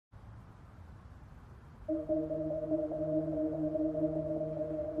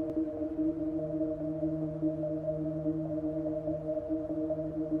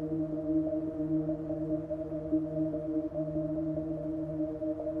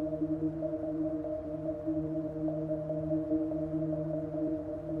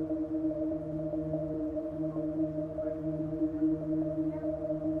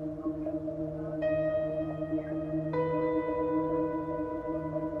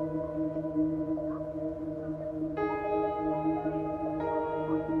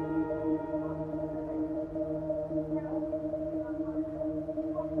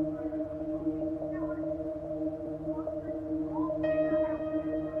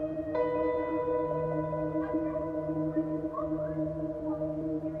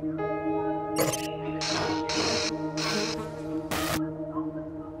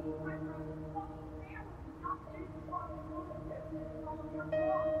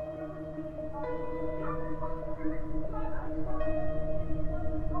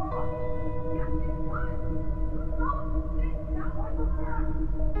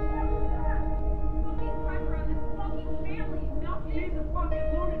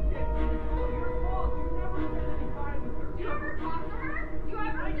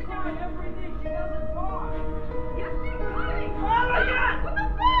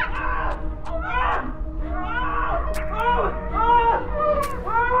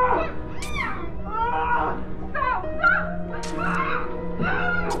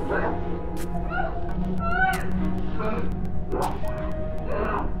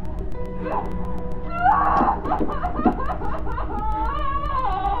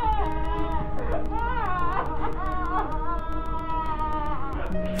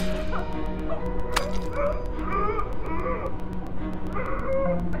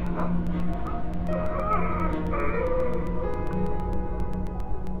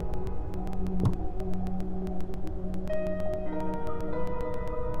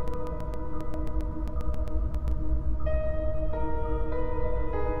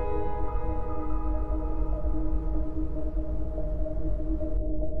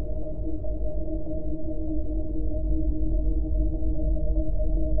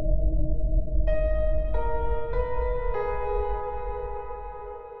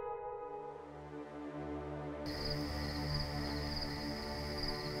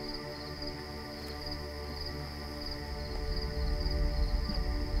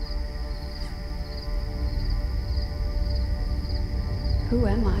Who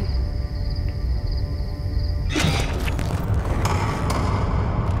am I?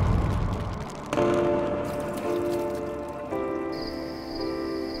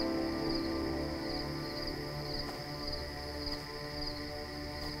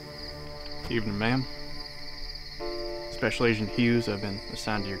 Evening, ma'am. Special Agent Hughes, I've been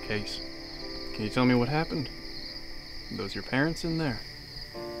assigned to your case. Can you tell me what happened? Are those your parents in there?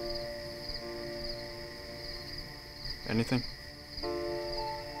 Anything?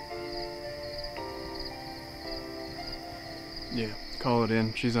 Yeah, call it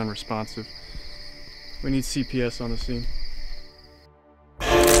in. She's unresponsive. We need CPS on the scene.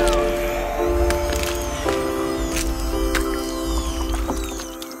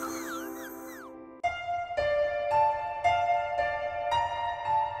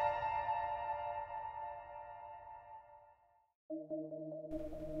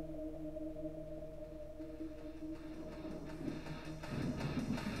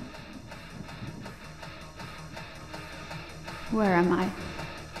 Where am I? I'd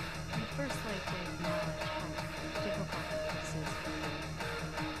first like to acknowledge how difficult this is for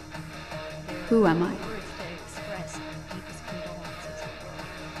you. Who am I? Words to express our deepest condolences.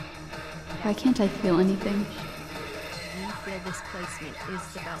 Why can't I feel anything? We feel displacement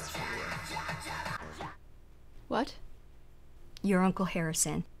is the best for you. What? Your Uncle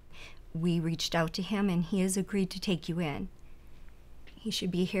Harrison. We reached out to him and he has agreed to take you in. He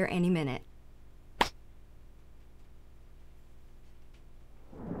should be here any minute.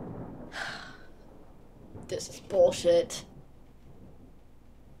 This is bullshit.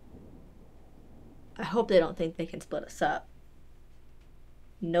 I hope they don't think they can split us up.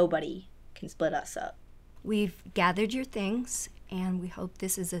 Nobody can split us up. We've gathered your things, and we hope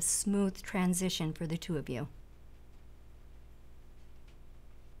this is a smooth transition for the two of you.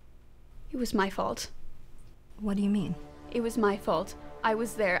 It was my fault. What do you mean? It was my fault. I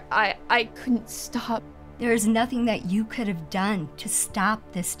was there. I couldn't stop. There is nothing that you could have done to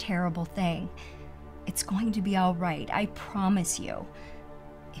stop this terrible thing. It's going to be all right, I promise you.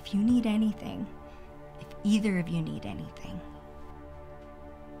 If you need anything, if either of you need anything,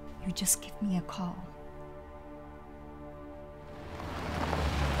 you just give me a call.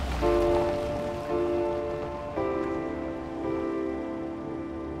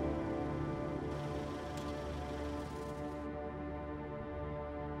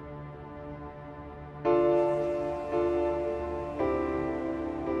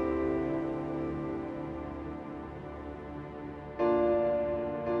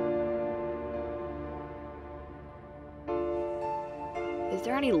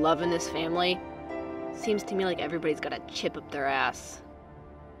 there any love in this family? Seems to me like everybody's got a chip up their ass.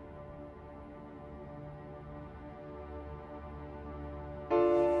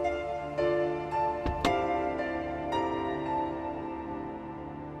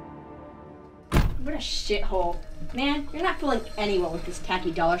 What a shithole. Man, you're not fooling anyone with this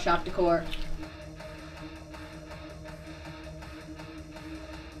tacky dollar shop decor.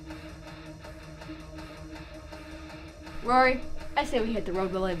 Rory, I say we hit the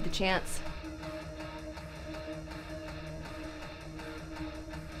road while I have the chance.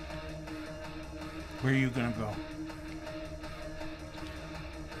 Where are you gonna go?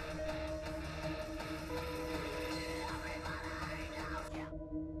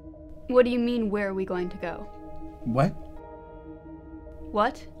 What do you mean, where are we going to go? What?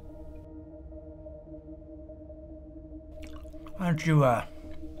 What? Why don't you,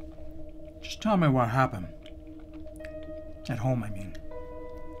 just tell me what happened. At home, I mean.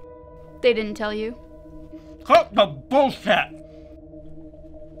 They didn't tell you? Cut the bullshit!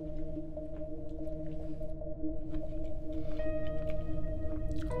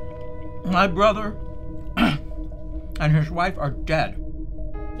 My brother and his wife are dead.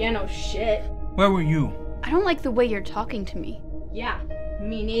 Yeah, no shit. Where were you? I don't like the way you're talking to me. Yeah,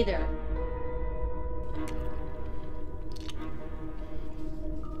 me neither.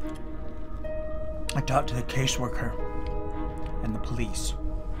 I talked to the caseworker and the police.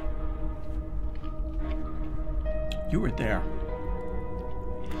 You were there.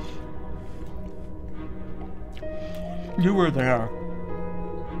 You were there.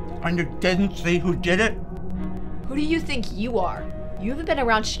 And you didn't see who did it? Who do you think you are? You haven't been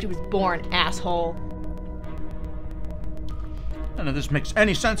around since she was born, asshole. None of this makes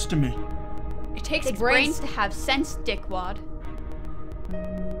any sense to me. It takes brains to have sense, dickwad.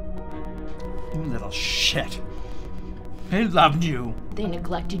 You little shit. They loved you. They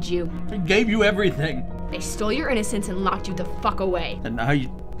neglected you. They gave you everything. They stole your innocence and locked you the fuck away. And now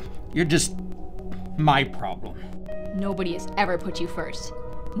you're just my problem. Nobody has ever put you first.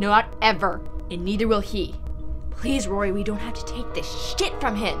 Not ever. And neither will he. Please, Rory, we don't have to take this shit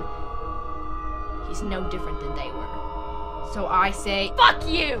from him. He's no different than they were. So I say, fuck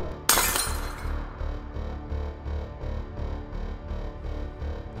you!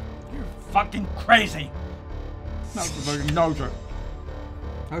 You're fucking crazy. Everybody knows it.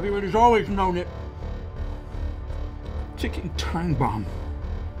 Everybody's always known it. Ticking time bomb.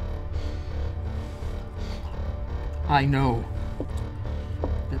 I know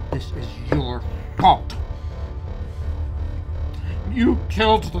that this is your fault. You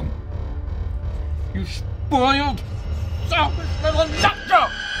killed them. You spoiled, selfish little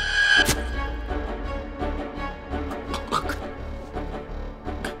nutjob!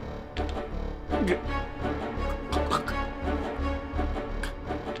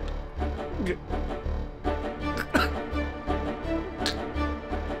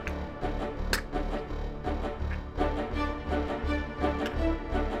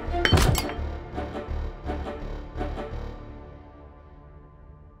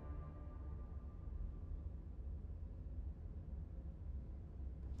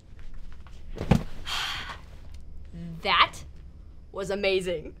 That was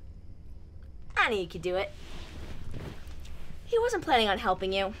amazing. I knew you could do it. He wasn't planning on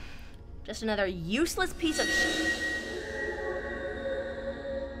helping you. Just another useless piece of shit.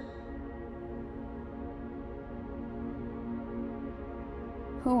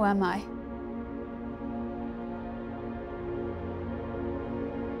 Who am I?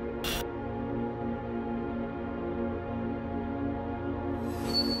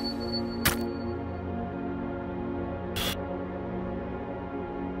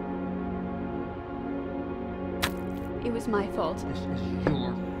 It was my fault. This is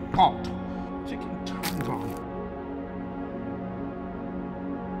your fault. Ticking time bomb.